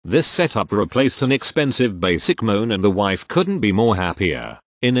This setup replaced an expensive basic moan and the wife couldn't be more happier.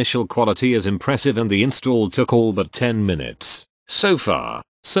 Initial quality is impressive and the install took all but 10 minutes. So far,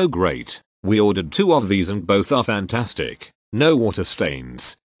 so great. We ordered 2 of these and both are fantastic. No water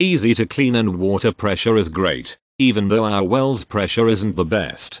stains, easy to clean and water pressure is great, even though our well's pressure isn't the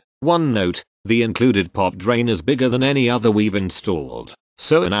best. One note, the included pop drain is bigger than any other we've installed.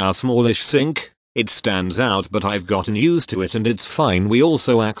 So in our smallish sink, it stands out, but I've gotten used to it and it's fine. We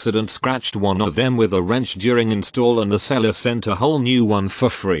also accident scratched one of them with a wrench during install and the seller sent a whole new one for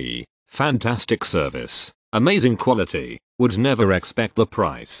free. Fantastic service. Amazing quality. Would never expect the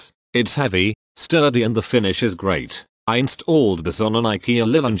price. It's heavy, sturdy and the finish is great. I installed this on an IKEA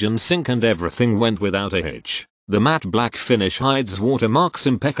Lillingen sink and everything went without a hitch. The matte black finish hides watermarks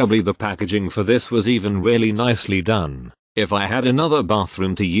impeccably. The packaging for this was even really nicely done. If I had another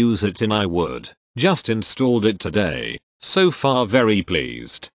bathroom to use it in I would. Just installed it today. So far very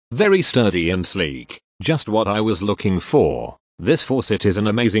pleased. Very sturdy and sleek. Just what I was looking for. This faucet is an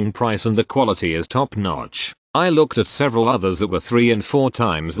amazing price and the quality is top notch. I looked at several others that were 3 and 4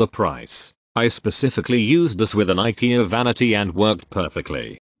 times the price. I specifically used this with an IKEA vanity and worked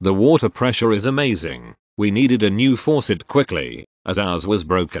perfectly. The water pressure is amazing. We needed a new faucet quickly, as ours was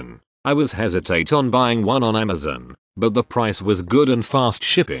broken. I was hesitant on buying one on Amazon, but the price was good and fast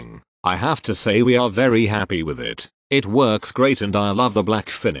shipping. I have to say we are very happy with it. It works great and I love the black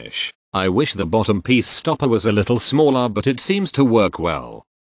finish. I wish the bottom piece stopper was a little smaller, but it seems to work well.